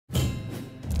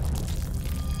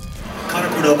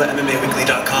Silva,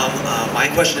 MMAWeekly.com. My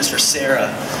question is for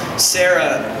Sara.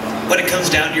 Sara, when it comes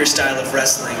down to your style of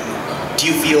wrestling, do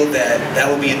you feel that that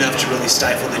will be enough to really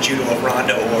stifle the judo of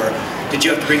Ronda, or did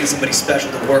you have to bring in somebody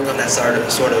special to work on that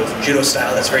sort of judo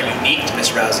style that's very unique to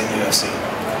Miss Rousey in the UFC?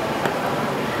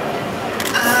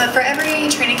 For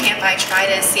every training camp, I try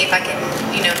to see if I can,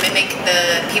 mimic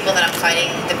the people that I'm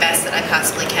fighting the best that I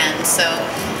possibly can. So,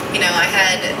 I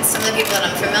had some of the people that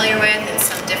I'm familiar with and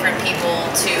some different people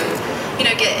to,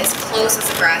 get as close as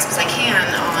a grasp as I can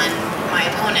on my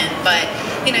opponent. But,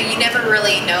 you never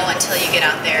really know until you get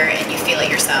out there and you feel it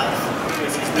yourself.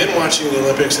 If you've been watching the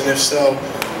Olympics, and if so,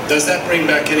 does that bring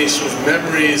back any sort of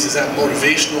memories? Is that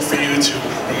motivational for you to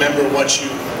remember what you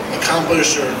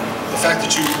accomplished, or the fact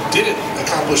that you didn't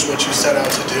accomplish what you set out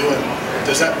to do? And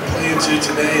does that play into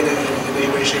today in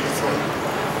any way, shape, or form?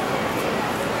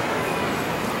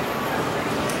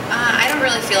 I don't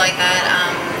really feel like that.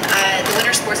 The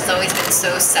winter sports has always been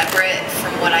so separate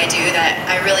from what I do that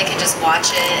I really can just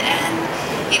watch it and,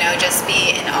 just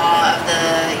be in awe of the,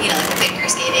 the figure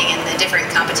skating and the different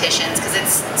competitions, because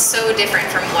it's so different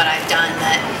from what I've done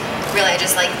that really I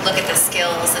just look at the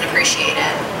skills and appreciate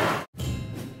it.